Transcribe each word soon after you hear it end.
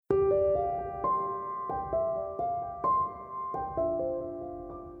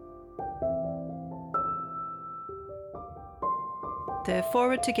the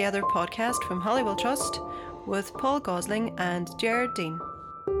Forward Together podcast from Holywell Trust with Paul Gosling and Gerard Dean.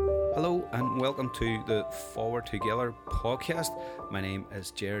 Hello and welcome to the Forward Together podcast. My name is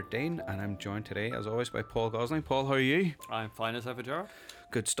Gerard Dean and I'm joined today as always by Paul Gosling. Paul, how are you? I'm fine as ever, Gerard.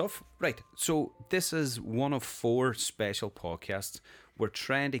 Good stuff. Right, so this is one of 4 special podcasts. We're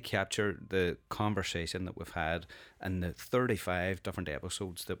trying to capture the conversation that we've had and the 35 different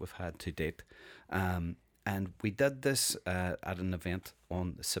episodes that we've had to date. And we did this at an event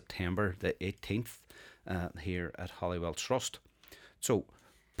on September the 18th here at Holywell Trust. So,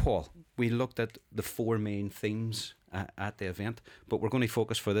 Paul, we looked at the 4 main themes at the event, but we're going to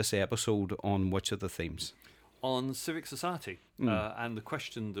focus for this episode on which of the themes? On civic society. And the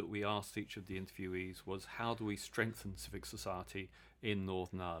question that we asked each of the interviewees was, how do we strengthen civic society in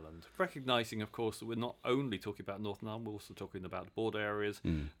Northern Ireland? Recognising, of course, that we're not only talking about Northern Ireland, we're also talking about border areas,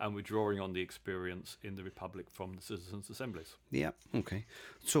 and we're drawing on the experience in the Republic from the citizens' assemblies. Yeah, okay.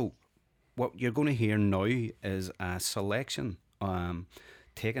 So what you're going to hear now is a selection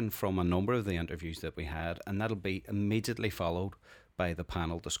taken from a number of the interviews that we had, and that'll be immediately followed by the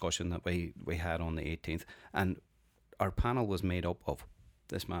panel discussion that we had on the 18th. And our panel was made up of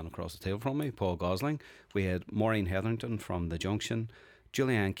this man across the table from me, Paul Gosling. We had Maureen Hetherington from The Junction,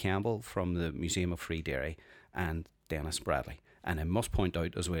 Julianne Campbell from the Museum of Free Dairy, and Dennis Bradley. And I must point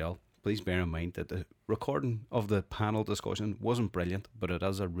out as well, please bear in mind that the recording of the panel discussion wasn't brilliant, but it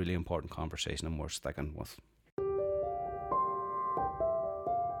is a really important conversation and we're sticking with.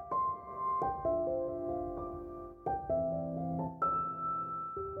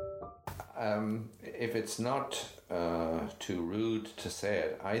 If it's not too rude to say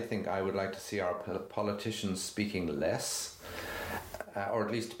it, I think I would like to see our politicians speaking less, or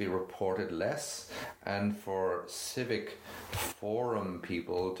at least to be reported less, and for civic forum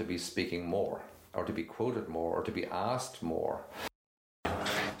people to be speaking more, or to be quoted more, or to be asked more.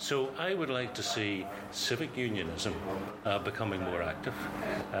 So I would like to see civic unionism becoming more active.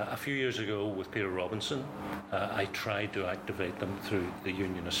 A few years ago with Peter Robinson, I tried to activate them through the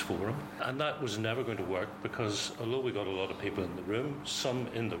Unionist Forum, and that was never going to work because although we got a lot of people in the room, some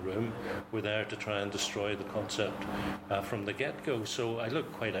in the room were there to try and destroy the concept from the get-go. So I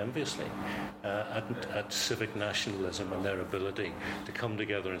look quite enviously at civic nationalism and their ability to come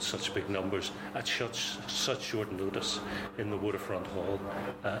together in such big numbers at such short notice in the Waterfront Hall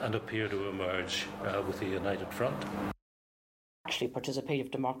and appear to emerge with a united front. Actually,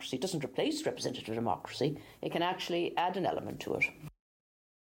 participative democracy doesn't replace representative democracy. It can actually add an element to it.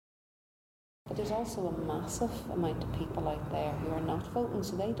 But there's also a massive amount of people out there who are not voting,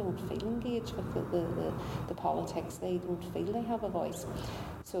 so they don't feel engaged with the politics. They don't feel they have a voice.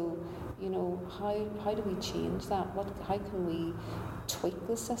 So, you know, how do we change that? How can we tweak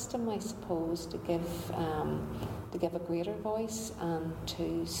the system, I suppose, to give a greater voice and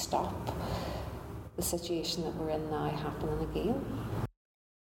to stop the situation that we're in now happening again?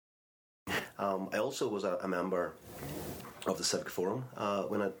 I also was a member of the Civic Forum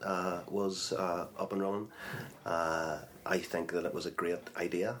when it was up and running. I think that it was a great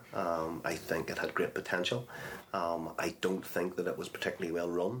idea. I think it had great potential. I don't think that it was particularly well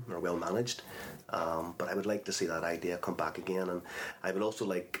run or well managed, but I would like to see that idea come back again. And I would also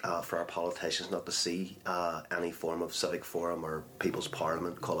like for our politicians not to see any form of civic forum or people's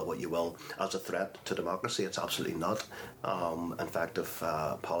parliament, call it what you will, as a threat to democracy. It's absolutely not. In fact, if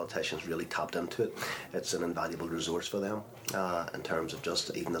politicians really tapped into it, it's an invaluable resource for them in terms of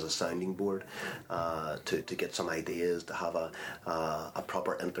just even as a sounding board to get some ideas, to have a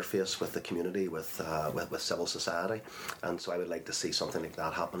proper interface with the community, with civil society. And so I would like to see something like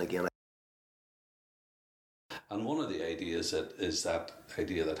that happen again. And one of the ideas is that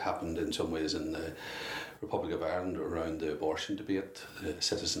idea that happened in some ways in the Republic of Ireland around the abortion debate,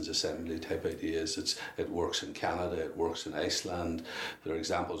 citizens' assembly type ideas. It works in Canada, it works in Iceland. There are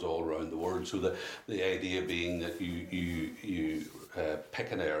examples all around the world. So the idea being that you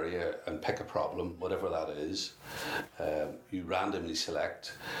pick an area and pick a problem, whatever that is. You randomly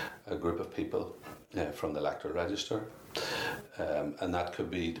select a group of people from the electoral register. And that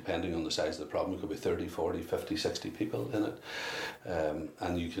could be, depending on the size of the problem, it could be 30, 40, 50, 60 people in it.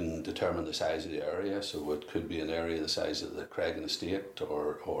 And you can determine the size of the area. So it could be an area the size of the Craigan Estate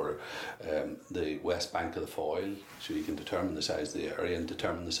or the west bank of the Foyle. So you can determine the size of the area and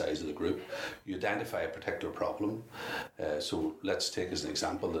determine the size of the group. You identify a particular problem. So let's take as an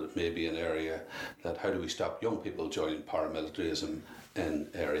example that it may be an area that how do we stop young people joining paramilitarism in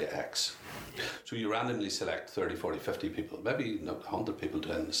area X. So you randomly select 30, 40, 50 people, maybe not 100 people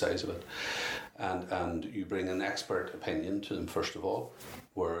depending on the size of it. and you bring an expert opinion to them first of all,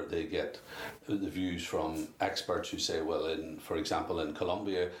 where they get the views from experts who say, well, for example, in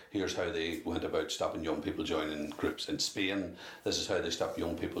Colombia, here's how they went about stopping young people joining groups. In Spain, this is how they stop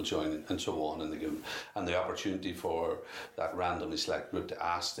young people joining, and so on. And they give the opportunity for that randomly select group to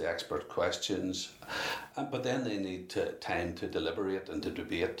ask the expert questions. But then they need time to deliberate and to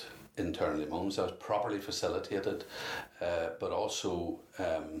debate internally among themselves, properly facilitated, but also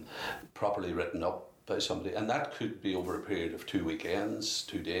properly written up by somebody, and that could be over a period of 2 weekends,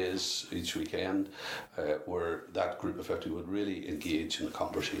 2 days each weekend, where that group of 50 would really engage in a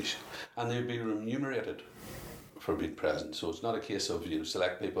conversation, and they'd be remunerated for being present. So it's not a case of you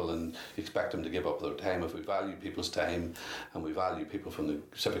select people and expect them to give up their time. If we value people's time and we value people from the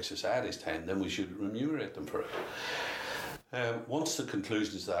civic society's time, then we should remunerate them for it. Once the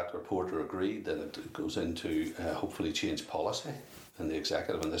conclusions of that report are agreed, then it goes into hopefully change policy in the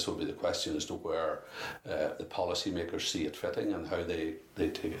executive, and this will be the question as to where the policy makers see it fitting and how they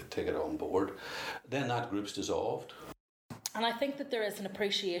take it on board. Then that group's dissolved. And I think that there is an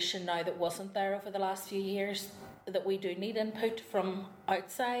appreciation now that wasn't there over the last few years that we do need input from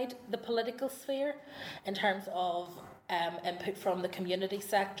outside the political sphere in terms of input from the community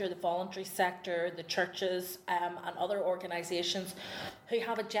sector, the voluntary sector, the churches and other organisations who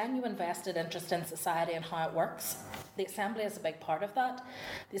have a genuine vested interest in society and how it works. The Assembly is a big part of that.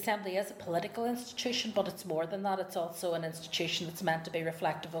 The Assembly is a political institution, but it's more than that. It's also an institution that's meant to be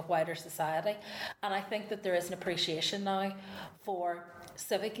reflective of wider society. And I think that there is an appreciation now for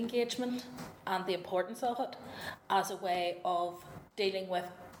civic engagement and the importance of it as a way of dealing with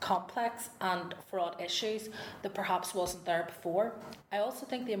complex and fraught issues that perhaps wasn't there before. I also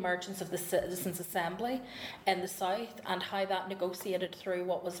think the emergence of the Citizens' Assembly in the South and how that negotiated through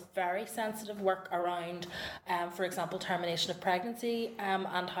what was very sensitive work around, for example, termination of pregnancy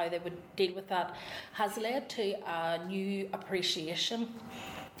and how they would deal with that has led to a new appreciation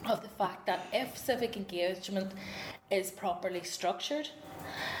of the fact that if civic engagement is properly structured,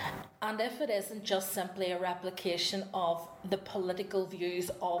 and if it isn't just simply a replication of the political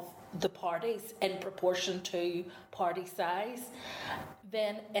views of the parties in proportion to party size,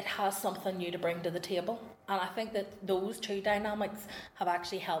 then it has something new to bring to the table. And I think that those two dynamics have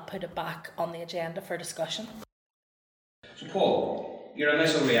actually helped put it back on the agenda for discussion. So Paul, your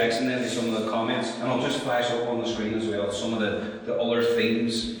initial reaction then to some of the comments, and I'll just flash up on the screen as well some of the other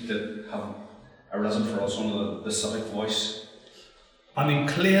themes that have arisen for us on the civic voice. I mean,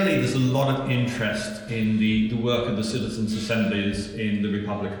 clearly there's a lot of interest in the work of the citizens' assemblies in the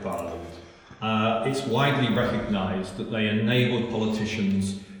Republic of Ireland. It's widely recognised that they enabled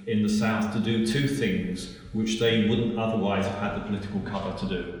politicians in the South to do two things which they wouldn't otherwise have had the political cover to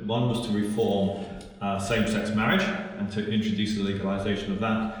do. One was to reform same-sex marriage and to introduce the legalisation of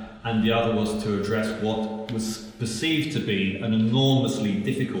that, and the other was to address what was perceived to be an enormously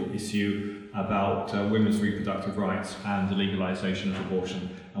difficult issue about women's reproductive rights and the legalisation of abortion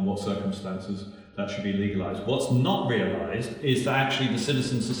and what circumstances that should be legalised. What's not realised is that actually the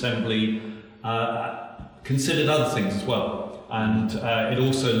Citizens' Assembly considered other things as well, and it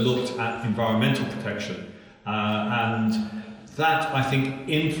also looked at environmental protection, and that I think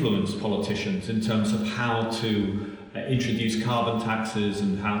influenced politicians in terms of how to introduce carbon taxes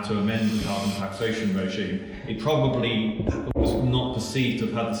and how to amend the carbon taxation regime. It probably was not perceived to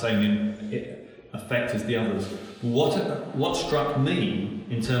have had the same effect as the others. What struck me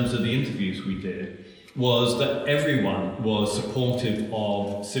in terms of the interviews we did was that everyone was supportive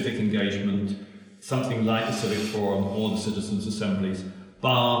of civic engagement, something like the Civic Forum or the Citizens' Assemblies,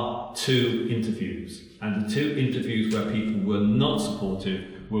 bar two interviews. And the two interviews where people were not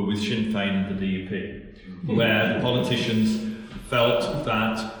supportive were with Sinn Féin and the DUP, where the politicians felt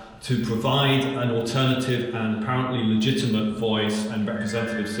that to provide an alternative and apparently legitimate voice and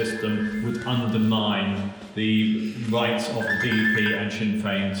representative system would undermine the rights of the DUP and Sinn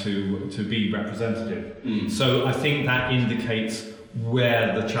Féin to be representative. So I think that indicates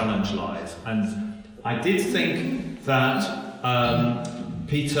where the challenge lies. And I did think that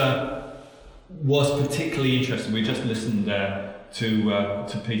Peter was particularly interested. We just listened there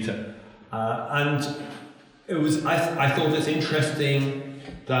to Peter, and it was. I thought it's interesting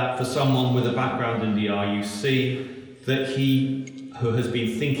that for someone with a background in the RUC, that he, who has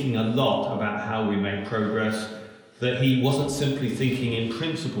been thinking a lot about how we make progress, that he wasn't simply thinking in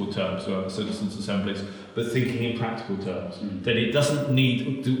principle terms about citizens' assemblies, but thinking in practical terms. That it doesn't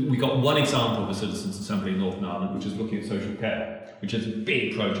need. We got one example of a citizens' assembly in Northern Ireland, which is looking at social care, which is a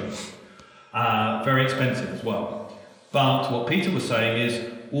big project. Very expensive as well. But what Peter was saying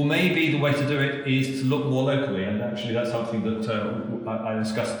is, well, maybe the way to do it is to look more locally, and actually that's something that I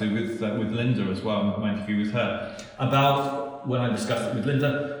discussed it with Linda as well in my interview with her, about when I discussed it with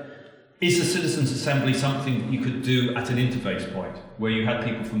Linda. Is a citizens' assembly something that you could do at an interface point, where you had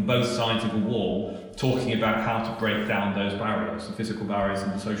people from both sides of a wall talking about how to break down those barriers, the physical barriers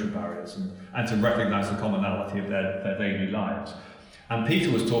and the social barriers, and to recognise the commonality of their daily lives? And Peter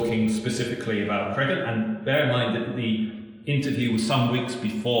was talking specifically about Cregan, and bear in mind that the interview was some weeks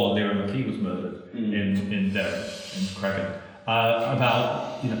before Lyra McKee was murdered in Derry, in Cregan,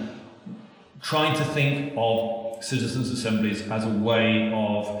 about trying to think of citizens' assemblies as a way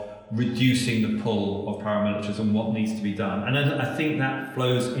of reducing the pull of paramilitaries and what needs to be done. And I think that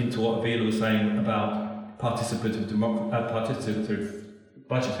flows into what Avila was saying about participative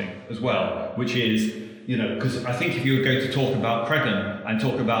budgeting as well, which is, because I think if you were going to talk about Cregan and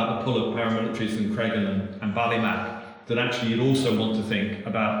talk about the pull of paramilitaries in Cregan and Ballymac, then actually you'd also want to think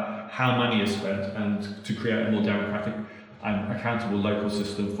about how money is spent and to create a more democratic and accountable local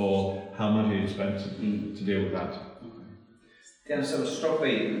system for how money is spent to deal with that. Dennis, I was struck by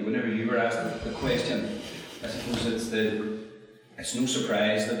whenever you were asked the question. I suppose it's no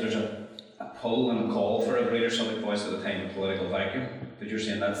surprise that there's a pull and a call for a greater civic voice at a time of political vacuum. But you're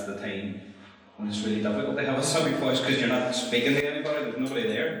saying that's the time when it's really difficult to have a civic voice because you're not speaking to anybody, there's nobody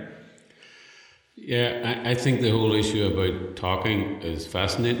there. Yeah, I think the whole issue about talking is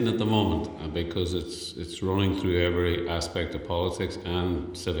fascinating at the moment because it's running through every aspect of politics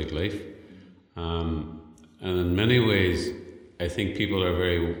and civic life. And in many ways, I think people are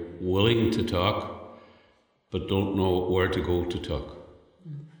very willing to talk, but don't know where to go to talk.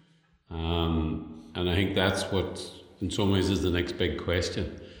 And I think that's what, in some ways, is the next big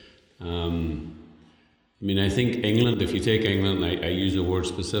question. I think England, if you take England, I use the word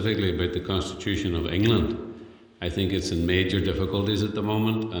specifically about the Constitution of England, I think it's in major difficulties at the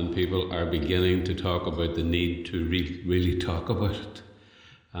moment, and people are beginning to talk about the need to really talk about it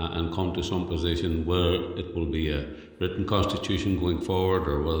and come to some position where it will be a written constitution going forward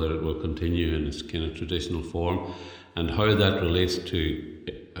or whether it will continue in its kind of traditional form, and how that relates to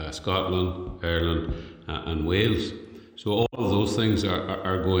Scotland, Ireland and Wales. So all of those things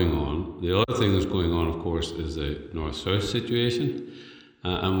are going on. The other thing that's going on, of course, is the North-South situation,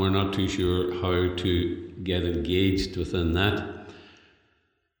 and we're not too sure how to get engaged within that.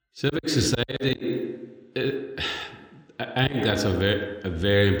 Civic society, I think that's a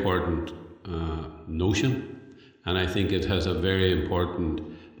very important notion, and I think it has a very important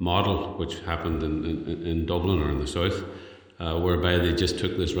model which happened in Dublin or in the South, whereby they just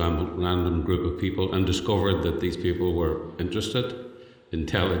took this random group of people and discovered that these people were interested,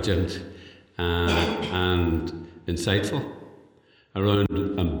 intelligent, and insightful around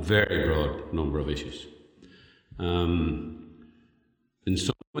a very broad number of issues. In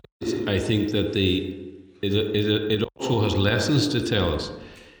some ways, I think that it also has lessons to tell us.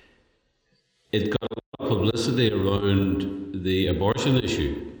 It got a lot of publicity around the abortion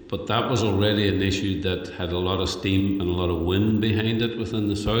issue, but that was already an issue that had a lot of steam and a lot of wind behind it within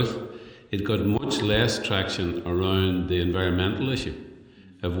the South. It got much less traction around the environmental issue,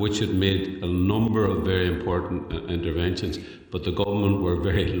 of which it made a number of very important interventions, but the government were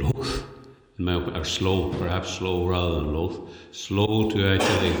very loath, or slow, perhaps slow rather than loath, slow to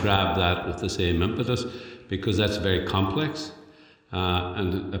actually grab that with the same impetus, because that's very complex.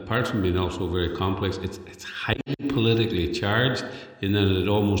 And apart from being also very complex, it's highly politically charged in that it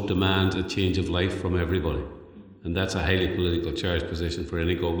almost demands a change of life from everybody. And that's a highly politically charged position for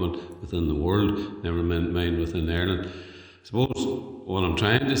any government within the world, never mind within Ireland. I suppose what I'm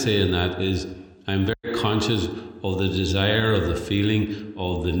trying to say in that is I'm very conscious of the desire, of the feeling,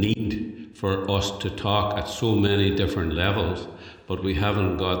 of the need for us to talk at so many different levels, but we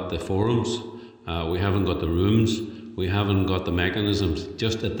haven't got the forums, we haven't got the rooms, we haven't got the mechanisms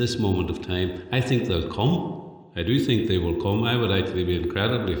just at this moment of time. I think they'll come. I do think they will come. I would actually be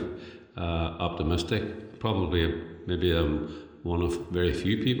incredibly optimistic. Probably, maybe I'm one of very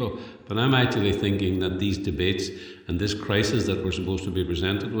few people. But I'm actually thinking that these debates and this crisis that we're supposed to be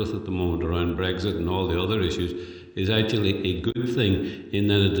presented with at the moment around Brexit and all the other issues is actually a good thing in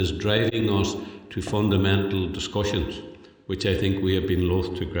that it is driving us to fundamental discussions, which I think we have been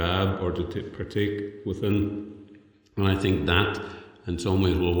loath to grab or to partake within. And I think that in some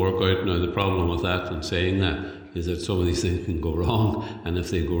ways will work out. Now the problem with that and saying that is that some of these things can go wrong, and if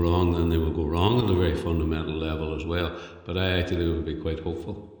they go wrong then they will go wrong at a very fundamental level as well. But I actually would be quite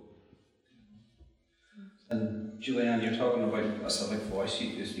hopeful. And Julianne, you're talking about a civic voice.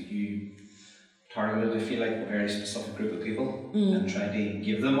 You targeted, I feel like, a very specific group of people and trying to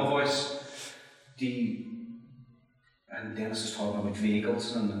give them a voice. And Dennis is talking about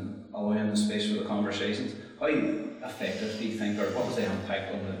vehicles and allowing the space for the conversations. effective, do you think, or what was the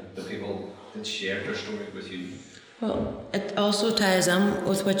impact on the people that shared their story with you? Well, it also ties in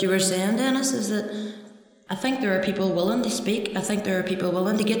with what you were saying, Dennis, is that I think there are people willing to speak. I think there are people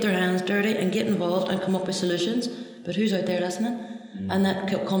willing to get their hands dirty and get involved and come up with solutions. But who's out there listening? And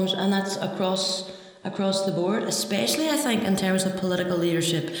that's across the board, especially I think in terms of political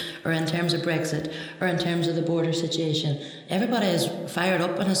leadership, or in terms of Brexit, or in terms of the border situation. Everybody is fired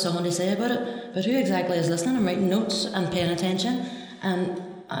up and has something to say about it. But who exactly is listening and writing notes and paying attention? And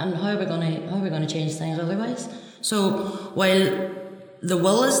how are we going to change things otherwise? So while the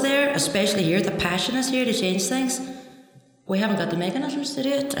will is there, especially here, the passion is here to change things, we haven't got the mechanisms to do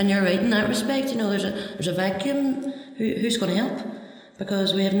it. And you're right in that respect. You know, there's a vacuum. Who's going to help?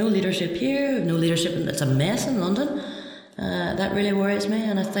 Because we have no leadership here. We have no leadership. It's a mess in London. That really worries me.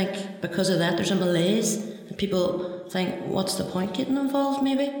 And I think because of that, there's a malaise. And people think, what's the point getting involved?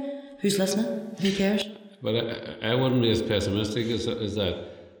 Maybe who's listening? Who cares? But I wouldn't be as pessimistic as that.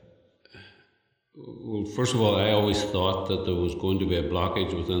 Well, first of all, I always thought that there was going to be a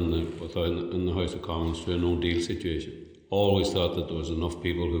blockage in the House of Commons to a no-deal situation. Always thought that there was enough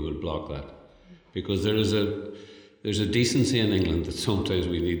people who would block that, because there's a decency in England that sometimes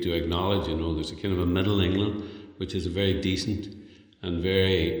we need to acknowledge. You know, there's a kind of a middle England which is very decent and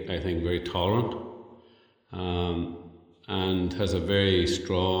very tolerant, and has a very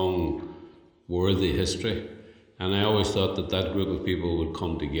strong, worthy history. And I always thought that group of people would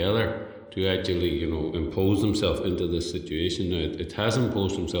come together to actually, you know, impose themselves into this situation. Now, it has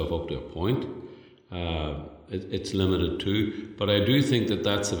imposed himself up to a point. It's limited too, but I do think that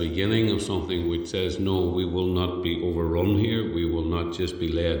that's the beginning of something which says, no, we will not be overrun here. We will not just be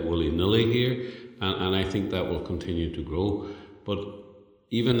led willy-nilly here, and I think that will continue to grow. But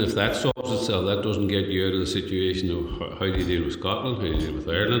even if that solves itself, that doesn't get you out of the situation of how do you deal with Scotland, how do you deal with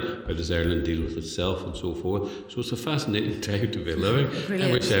Ireland, how does Ireland deal with itself, and so forth. So it's a fascinating time to be living.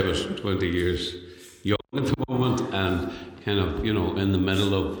 I wish I was 20 years young at the moment and kind of, you know, in the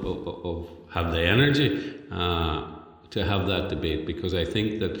middle of have the energy to have that debate, because I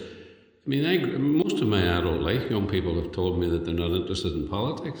think that, I mean, most of my adult life, young people have told me that they're not interested in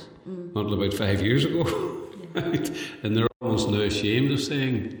politics. Not about 5 years ago. Right? And they're almost now ashamed of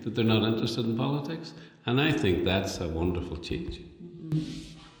saying that they're not interested in politics. And I think that's a wonderful change.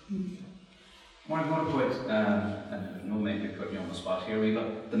 What about, and no maybe putting you on the spot here,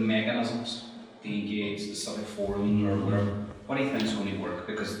 but the mechanisms to engage the Civic Forum or whatever, what do you think is going to work?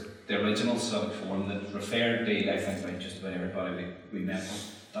 Because the original Civic Forum, the referred deal, I think, by just about everybody we met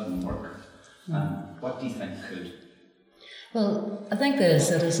with, doesn't work. What do you think could? Well, I think the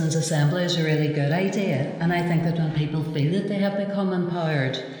Citizens' Assembly is a really good idea, and I think that when people feel that they have become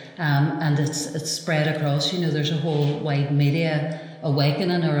empowered, and it's spread across, you know, there's a whole wide media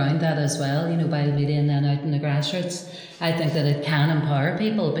awakening around that as well, you know, by the media and then out in the grassroots. I think that it can empower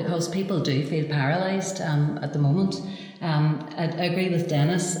people, because people do feel paralysed at the moment. I agree with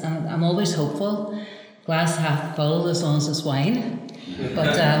Dennis. I'm always hopeful. Glass half full as long as it's wine.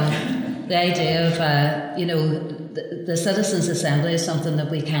 But the idea of, you know, the Citizens' Assembly is something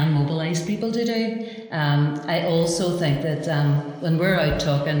that we can mobilise people to do. I also think that when we're out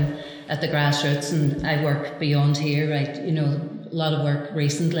talking at the grassroots, and I work beyond here, right, you know, a lot of work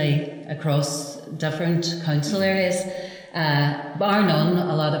recently across different council areas, bar none,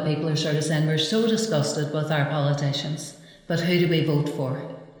 a lot of people are sort of saying we're so disgusted with our politicians, but who do we vote for?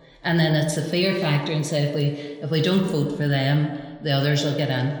 And then it's a fear factor, and say if we don't vote for them, the others will get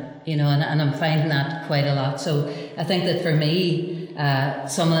in, you know, and I'm finding that quite a lot. So I think that for me,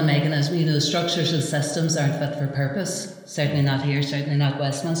 some of the mechanisms, you know, the structures and systems aren't fit for purpose, certainly not here, certainly not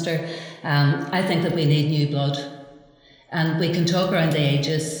Westminster. I think that we need new blood, and we can talk around the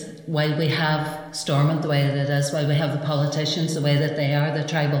edges while we have Stormont the way that it is, while we have the politicians the way that they are, the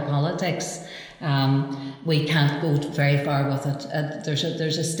tribal politics. We can't go very far with it.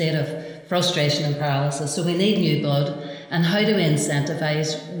 There's a state of frustration and paralysis. So we need new blood. And how do we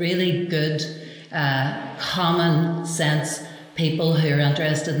incentivise really good, common sense people who are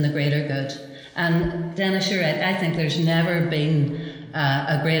interested in the greater good? And Dennis, you're right. I think there's never been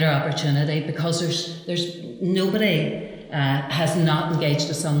a greater opportunity, because there's nobody has not engaged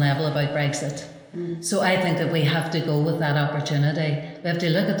to some level about Brexit. So I think that we have to go with that opportunity. We have to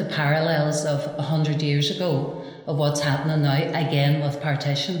look at the parallels of 100 years ago of what's happening now, again with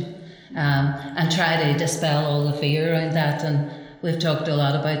partition, and try to dispel all the fear around that. And we've talked a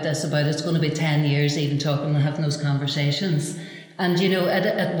lot about this, about it's going to be 10 years even talking and having those conversations. And you know,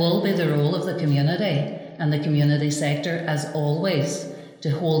 it will be the role of the community and the community sector, as always, to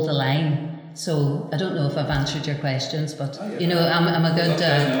hold the line. So I don't know if I've answered your questions, but you know, I'm a good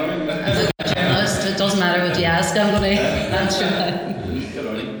journalist it doesn't matter what you ask, I'm going to answer that. Good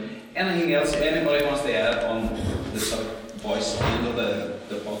on you. Anything else anybody wants to add on the civic voice,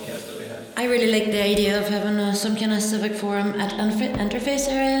 the podcast that we had? I really like the idea of having some kind of civic forum at interface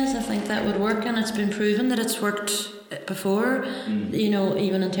areas. I think that would work, and it's been proven that it's worked before, you know,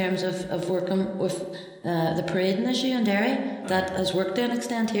 even in terms of working with the parading issue in Derry. That has worked to an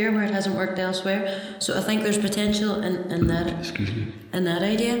extent here where it hasn't worked elsewhere. So I think there's potential in that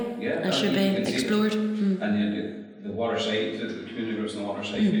idea. Yeah, that should be explored. And the waterside, the community groups on the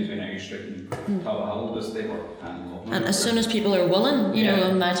waterside between Irish Street and Tower Hill, because they work hand in glove. And as soon as people are willing, you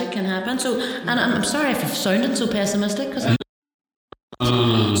know, magic can happen. So, and I'm sorry if I've sounded so pessimistic, cause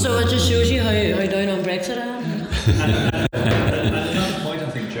so it just shows you how down on Brexit I am. And another point I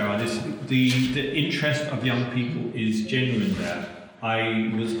think, Gerard, is the interest of young people is genuine there.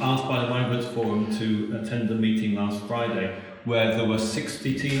 I was asked by the Migrants Forum to attend a meeting last Friday where there were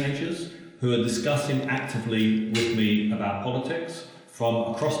 60 teenagers who are discussing actively with me about politics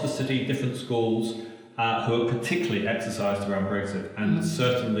from across the city, different schools, who are particularly exercised around Brexit and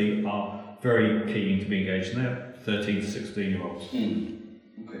certainly are very keen to be engaged in there, 13 to 16-year-olds.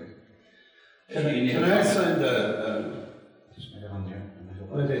 Okay. Can I send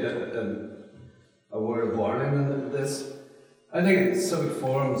a word of warning on this? I think Civic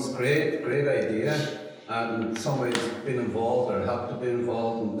Forum's great idea, and in some ways been involved or helped to be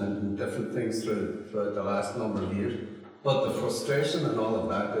involved in different things throughout the last number of years. But the frustration and all of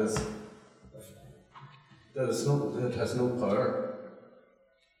that is that it has no power.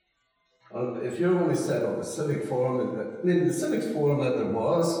 And if you're going to set up a civic forum, I mean, the civic forum that there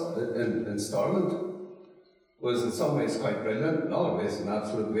was in Stormont was in some ways quite brilliant, in other ways an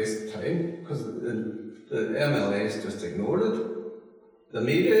absolute waste of time, because the MLAs just ignored it, the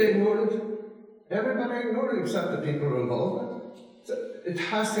media ignored it, everybody ignored it except the people who were involved in it. So it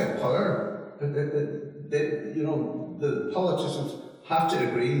has to have power. You know, the politicians have to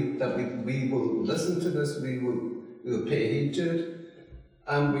agree that we will listen to this, we will pay heed to it,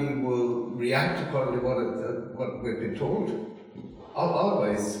 and we will react according to what we've been told.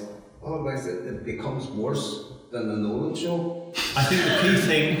 Otherwise it becomes worse than the Nolan show. I think the key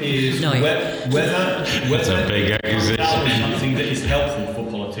thing is whether something that is helpful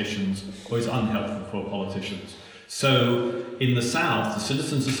for politicians or is unhelpful for politicians. So in the South, the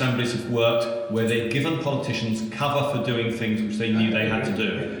citizens' assemblies have worked where they've given politicians cover for doing things which they knew they had to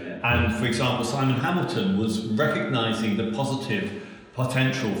do. And for example, Simon Hamilton was recognising the positive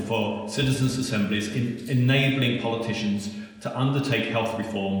potential for citizens' assemblies in enabling politicians to undertake health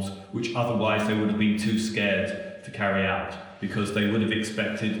reforms which otherwise they would have been too scared to carry out, because they would have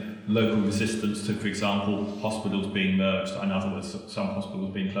expected local resistance to, for example, hospitals being merged, in other words, some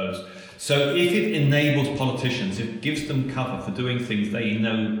hospitals being closed. So if it enables politicians, if it gives them cover for doing things they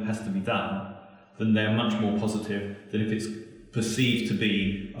know has to be done, then they're much more positive than if it's perceived to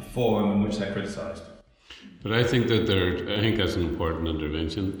be a forum in which they're criticised. But I think that I think that's an important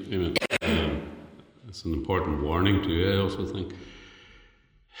intervention. You know, it's an important warning too. I also think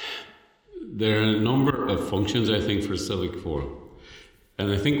there are a number of functions, I think, for Civic Forum,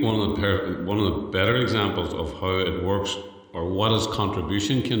 and I think one of the better examples of how it works or what its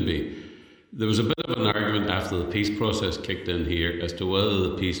contribution can be. There was a bit of an argument after the peace process kicked in here as to whether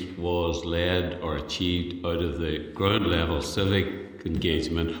the peace was led or achieved out of the ground level civic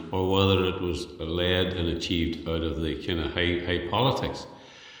engagement or whether it was led and achieved out of the kind of high politics.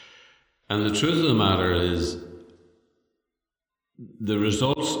 And the truth of the matter is the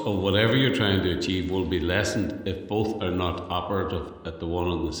results of whatever you're trying to achieve will be lessened if both are not operative at the one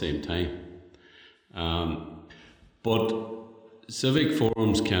and the same time. But civic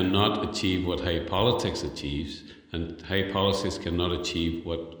forums cannot achieve what high politics achieves, and high politics cannot achieve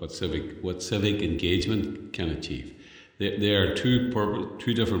what civic engagement can achieve. They are two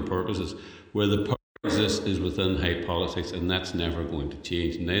different purposes. Where the power exists is within high politics, and that's never going to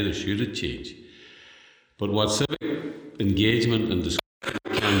change. Neither should it change. But what civic engagement and discussion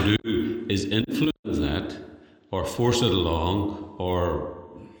can do is influence that, or force it along, or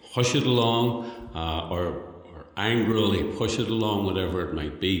hush it along, or angrily push it along, whatever it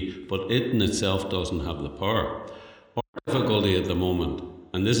might be. But it in itself doesn't have the power. Our difficulty at the moment,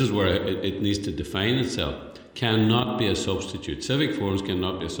 and this is where it needs to define itself, cannot be a substitute. Civic forums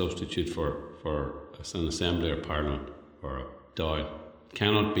cannot be a substitute for an assembly or parliament or a Dáil.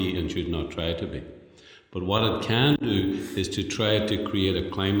 Cannot be and should not try to be. But what it can do is to try to create a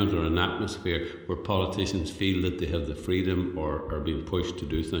climate or an atmosphere where politicians feel that they have the freedom or are being pushed to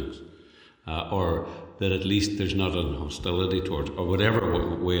do things. Or that at least there's not an hostility towards, or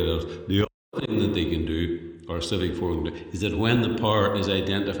whatever way it is. The other thing that they can do, or civic forum do, is that when the power is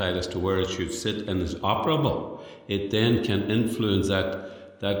identified as to where it should sit and is operable, it then can influence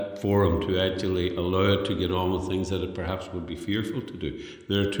that forum to actually allow it to get on with things that it perhaps would be fearful to do.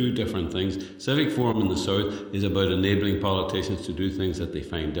 There are two different things. Civic forum in the south is about enabling politicians to do things that they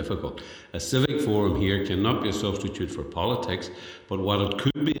find difficult. A civic forum here cannot be a substitute for politics, but what it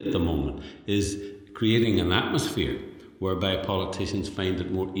could be at the moment is creating an atmosphere whereby politicians find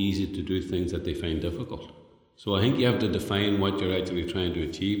it more easy to do things that they find difficult. So I think you have to define what you're actually trying to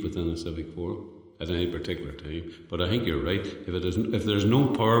achieve within a civic forum at any particular time. But I think you're right. If there's no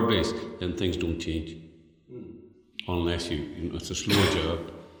power base, then things don't change. Unless it's a slow job.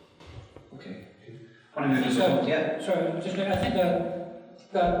 Okay. Sorry, I think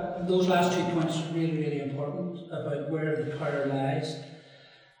that those last 2 points are really, really important about where the power lies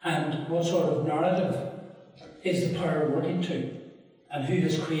and what sort of narrative is the power working to, and who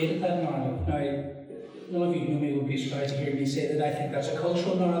has created that narrative. Now, none of you know me would be surprised to hear me say that I think that's a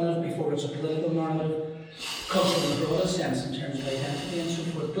cultural narrative before it's a political narrative, cultural in the broadest sense in terms of identity and so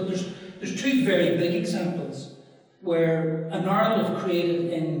forth. But there's two very big examples where a narrative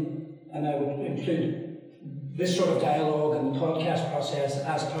created in, and I would include this sort of dialogue and the podcast process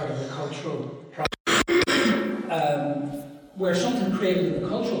as part of the cultural process, where something created in the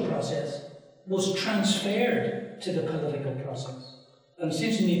cultural process was transferred to the political process. And it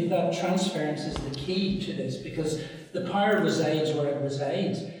seems to me that transference is the key to this, because the power resides where it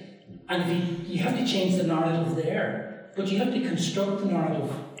resides. And if you have to change the narrative there, but you have to construct the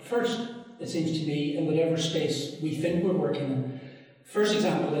narrative first, it seems to me, in whatever space we think we're working in. First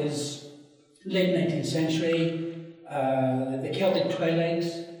example is late 19th century, the Celtic Twilight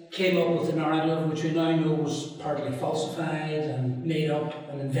came up with a narrative which we now know was partly falsified and made up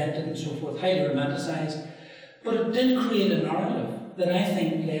and invented and so forth, highly romanticised. But it did create a narrative that I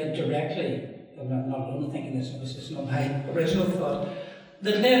think led directly, I'm not only thinking this, it's not my original thought,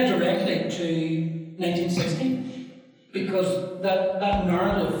 that led directly to 1916. Because that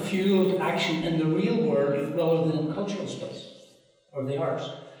narrative fueled action in the real world rather than in cultural space, or the arts,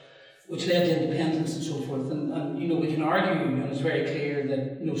 which led to independence and so forth. And we can argue, and it's very clear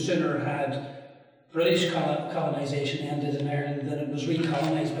that no sooner had British colonisation ended in Ireland than it was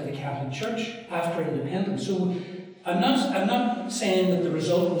recolonised by the Catholic Church after independence. So I'm not saying that the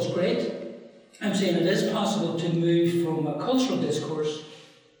result was great. I'm saying it is possible to move from a cultural discourse,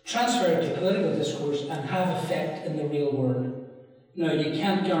 transfer it to political discourse, and have effect in the real world. Now, you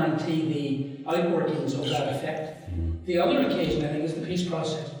can't guarantee the outworkings of that effect. The other occasion, I think, is the peace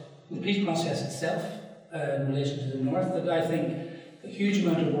process. The peace process itself, in relation to the North, that I think a huge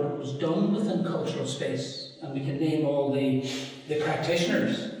amount of work was done within cultural space, and we can name all the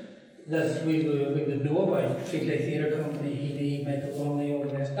practitioners that we would know about: Fleetway Theatre Company, Healy, Michael Longley, all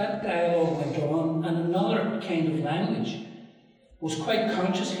the rest. That dialogue went on, and another kind of language was quite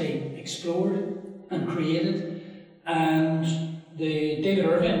consciously explored and created. And David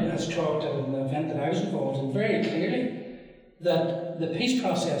Irving has talked at an event that I was involved in very clearly that the peace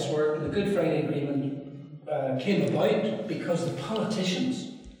process work, the Good Friday Agreement, came about because the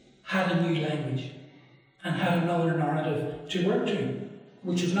politicians had a new language and had another narrative to work to,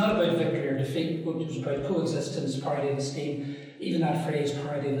 which was not about victory or defeat, but it was about coexistence, parity of esteem. Even that phrase,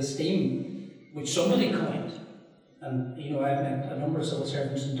 parity of esteem, which somebody coined. And I've met a number of civil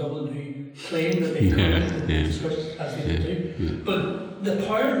servants in Dublin who claim that they coined it, as they do. But the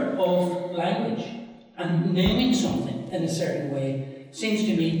power of language and naming something in a certain way seems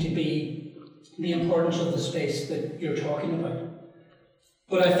to me to be the importance of the space that you're talking about.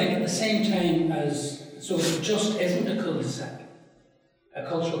 But I think at the same time so it just isn't a cul-de-sac, a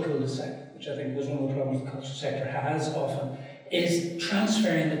cultural cul-de-sac, which I think was one of the problems the cultural sector has often, is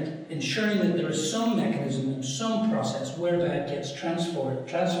transferring it, ensuring that there is some mechanism and some process whereby it gets transferred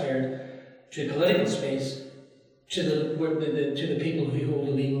to political space, to the people who hold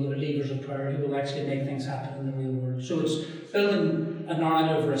the levers of power, who will actually make things happen in the real world. So it's building a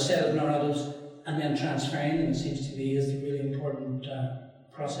narrative or a set of narratives and then transferring them, it seems to be, is the really important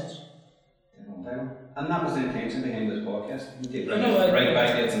process. And that was the intention behind this podcast. Right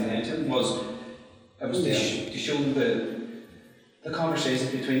back its intention was to show the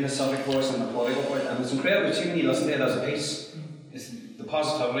conversation between the civic voice and the political voice. And it's incredible when you listen to it as a piece, it's the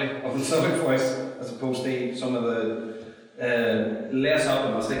positivity of the civic voice as opposed to some of the less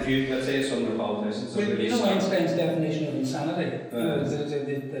optimistic view, let's say, some of the politicians. Well, Einstein's definition of insanity,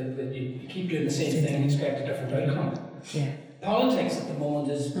 that you keep doing the same thing and expect a different outcome. Yeah. Politics at the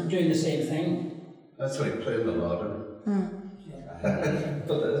moment is doing the same thing. That's like playing the lottery.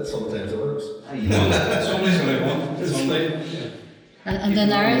 But sometimes it works. And the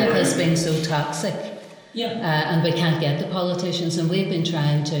narrative has been so toxic And we can't get the politicians, and we've been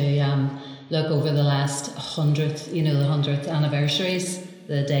trying to look over the last 100th, the 100th anniversaries,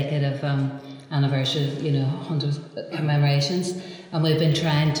 the decade of anniversary, 100th commemorations, and we've been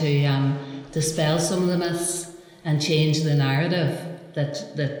trying to dispel some of the myths and change the narrative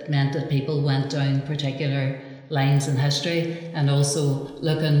that meant that people went down particular lines in history, and also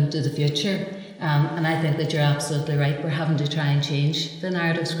looking to the future. And I think that you're absolutely right. We're having to try and change the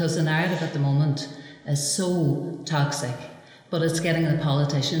narratives, because the narrative at the moment is so toxic, but it's getting the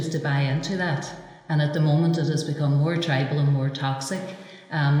politicians to buy into that. And at the moment it has become more tribal and more toxic,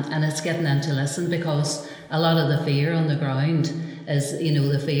 and it's getting them to listen, because a lot of the fear on the ground is,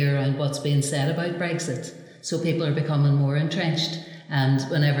 the fear around what's being said about Brexit. So people are becoming more entrenched, and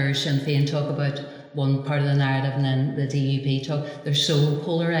whenever Sinn Féin talk about one part of the narrative and then the DUP talk, they're so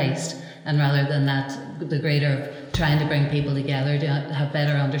polarised. And rather than that, the greater trying to bring people together to have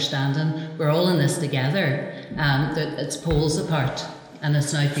better understanding, we're all in this together. It's poles apart, and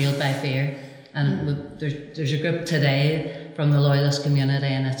it's now fueled by fear. And there's a group today from the loyalist community,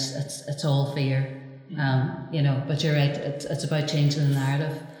 and it's all fear. But you're right. It's about changing the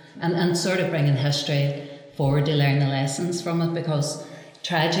narrative and sort of bringing history forward to learn the lessons from it, because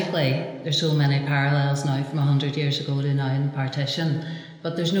tragically there's so many parallels now from 100 years ago to now in the partition.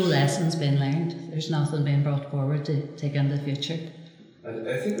 But there's no lessons being learned. There's nothing being brought forward to take into the future.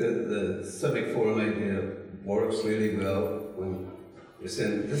 I think that the civic forum idea works really well when you're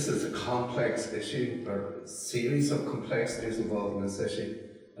saying this is a complex issue, or a series of complexities involved in this issue,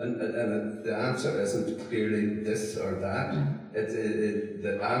 and the answer isn't clearly this or that.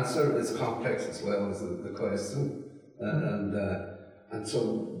 The answer is complex as well as the question, and so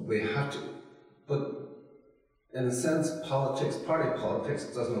we have to. But in a sense, party politics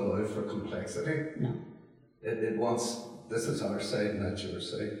doesn't allow for complexity. No. It wants, this is our side, not your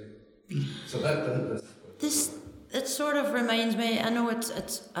side. So it sort of reminds me, I know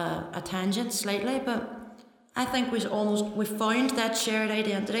it's a tangent slightly, but I think we found that shared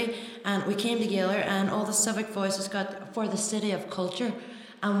identity, and we came together, and all the civic voices got for the city of culture.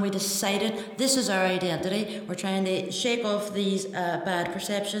 And we decided this is our identity. We're trying to shake off these bad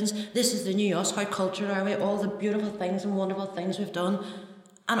perceptions. This is the new us. How cultured are we? All the beautiful things and wonderful things we've done.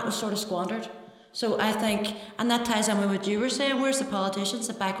 And it was sort of squandered. So I think, and that ties in with what you were saying, where's the politicians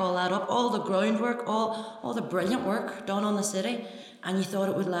to back all that up? All the groundwork, all the brilliant work done on the city. And you thought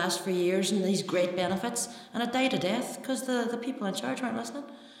it would last for years and these great benefits. And it died a death because the people in charge weren't listening.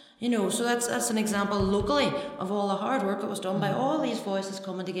 So that's an example locally of all the hard work that was done by all these voices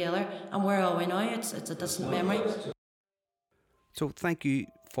coming together. And where are we now? It's a distant memory. So thank you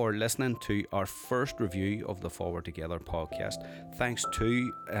for listening to our first review of the Forward Together podcast. Thanks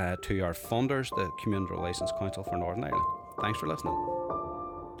to our funders, the Community Relations Council for Northern Ireland. Thanks for listening.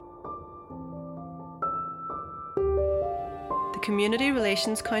 The Community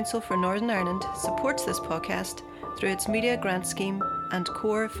Relations Council for Northern Ireland supports this podcast through its media grant scheme and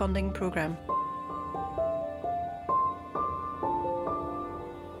core funding programme.